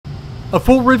A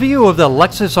full review of the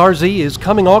Lexus RZ is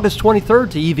coming August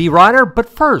 23rd to EV Rider, but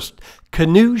first,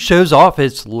 Canoo shows off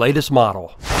its latest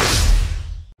model.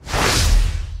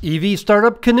 EV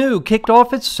startup Canoo kicked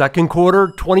off its second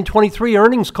quarter 2023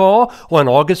 earnings call on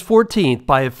August 14th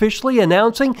by officially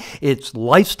announcing its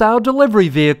lifestyle delivery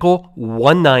vehicle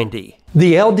 190.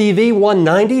 The LDV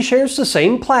 190 shares the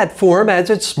same platform as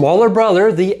its smaller brother,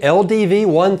 the LDV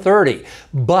 130,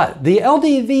 but the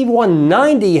LDV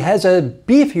 190 has a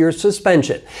beefier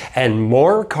suspension and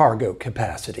more cargo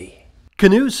capacity.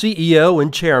 Canoo CEO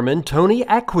and Chairman Tony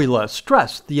Aquila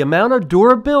stressed the amount of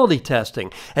durability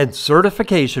testing and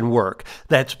certification work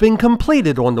that's been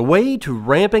completed on the way to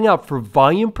ramping up for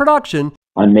volume production.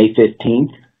 On May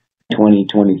 15th,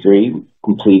 2023,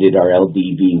 completed our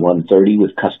LDV 130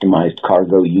 with customized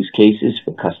cargo use cases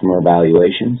for customer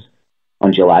evaluations.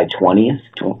 On July 20th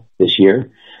this year,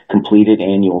 completed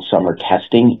annual summer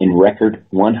testing in record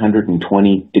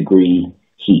 120-degree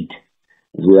heat.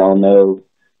 As we all know,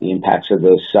 the impacts of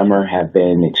this summer have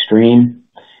been extreme,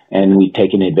 and we've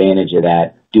taken advantage of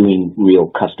that doing real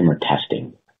customer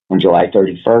testing. On July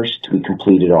 31st, we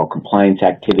completed all compliance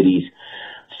activities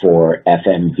for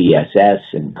FMVSS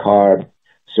and CARB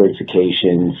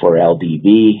certification for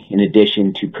LDV, in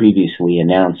addition to previously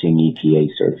announcing EPA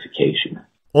certification.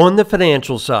 On the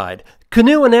financial side,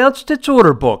 Canoo announced its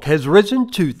order book has risen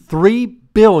to $3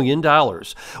 billion,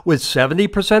 with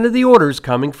 70% of the orders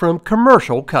coming from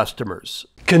commercial customers.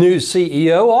 Canoo's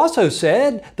CEO also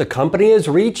said the company has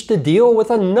reached a deal with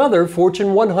another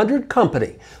Fortune 100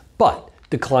 company, but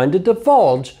declined to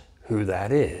divulge who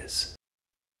that is.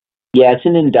 Yeah, it's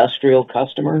an industrial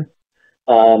customer.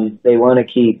 They want to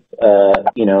keep,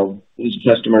 these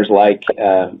customers like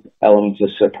elements of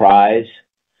surprise.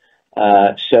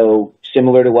 So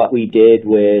similar to what we did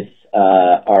with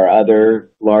our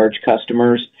other large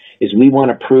customers, is we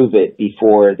want to prove it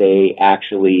before they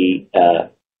actually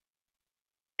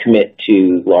commit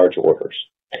to large orders.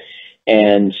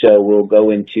 And so we'll go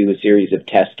into a series of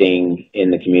testing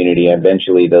in the community.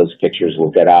 Eventually, those pictures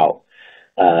will get out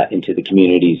into the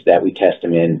communities that we test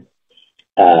them in.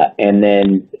 And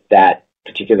then that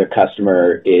particular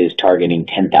customer is targeting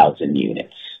 10,000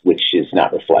 units, which is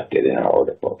not reflected in our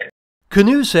order book.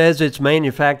 Canoo says its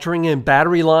manufacturing and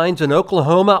battery lines in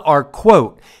Oklahoma are,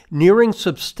 quote, nearing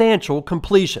substantial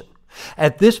completion.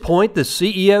 At this point, the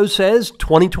CEO says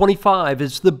 2025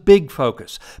 is the big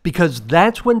focus because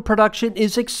that's when production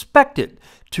is expected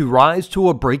to rise to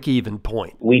a break-even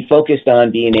point. We focused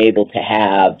on being able to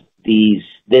have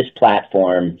this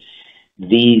platform,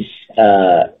 these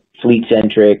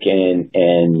fleet-centric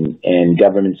and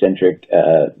government-centric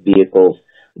vehicles.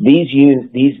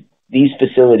 These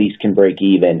facilities can break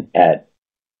even at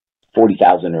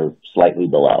 40,000 or slightly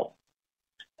below,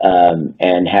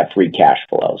 and have free cash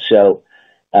flow. So,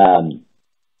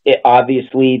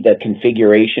 obviously, the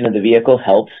configuration of the vehicle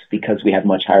helps because we have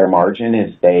much higher margin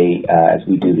as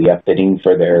we do the upfitting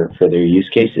for their use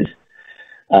cases.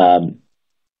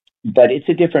 But it's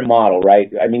a different model,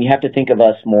 right? I mean, you have to think of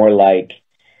us more like,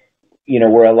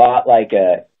 we're a lot like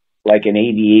an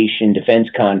aviation defense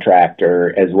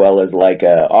contractor, as well as like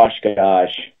a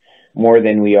Oshkosh, more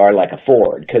than we are like a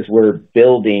Ford, because we're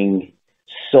building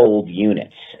sold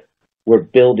units. We're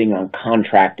building on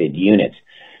contracted units.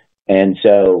 And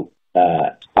so,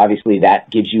 obviously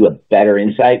that gives you a better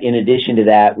insight. In addition to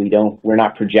that, we're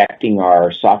not projecting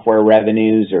our software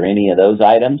revenues or any of those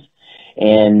items.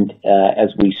 And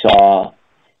as we saw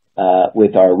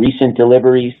with our recent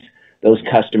deliveries, those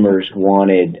customers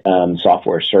wanted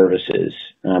software services.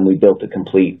 We built a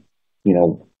complete,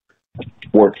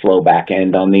 workflow back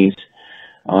end on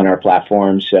our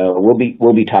platform. So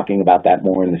we'll be talking about that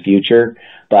more in the future.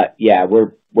 But yeah,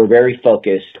 we're very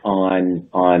focused on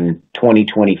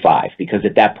 2025 because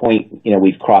at that point,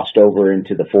 we've crossed over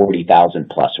into the 40,000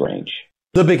 plus range.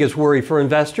 The biggest worry for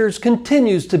investors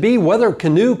continues to be whether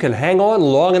Canoo can hang on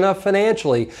long enough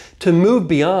financially to move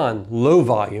beyond low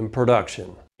volume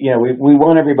production. We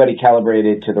want everybody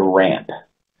calibrated to the ramp.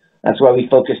 That's why we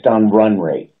focused on run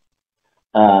rate.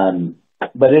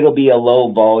 But it'll be a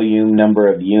low volume number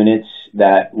of units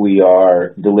that we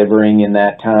are delivering in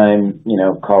that time.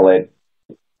 Call it,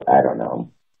 I don't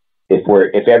know,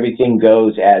 if everything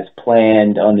goes as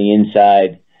planned on the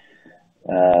inside,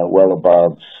 well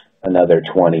above another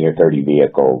 20 or 30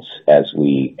 vehicles as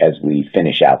we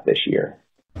finish out this year.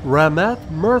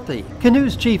 Rameth Murthy,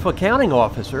 Canoo's chief accounting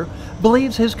officer,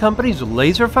 believes his company's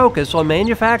laser focus on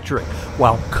manufacturing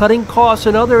while cutting costs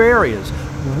in other areas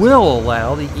will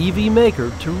allow the EV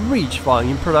maker to reach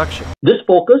volume production. This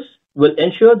focus will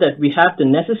ensure that we have the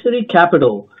necessary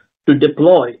capital to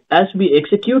deploy as we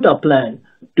execute our plan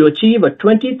to achieve a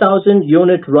 20,000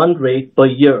 unit run rate per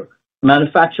year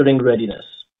manufacturing readiness.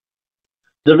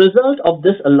 The result of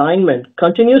this alignment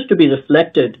continues to be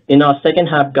reflected in our second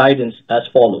half guidance as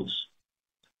follows.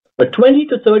 A 20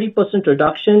 to 30%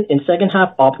 reduction in second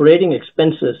half operating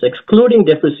expenses, excluding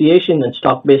depreciation and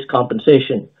stock-based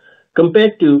compensation,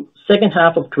 compared to second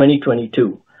half of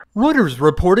 2022. Reuters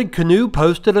reported Canoo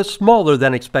posted a smaller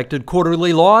than expected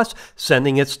quarterly loss,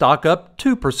 sending its stock up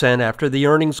 2% after the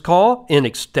earnings call in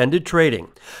extended trading.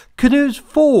 Canoo's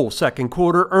full second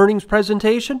quarter earnings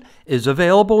presentation is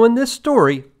available in this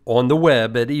story on the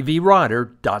web at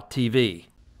evrider.tv.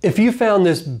 If you found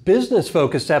this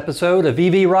business-focused episode of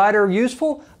EV Rider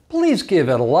useful, please give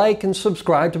it a like and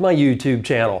subscribe to my YouTube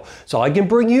channel so I can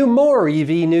bring you more EV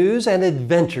news and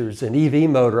adventures in EV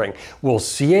motoring. We'll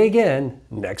see you again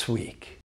next week.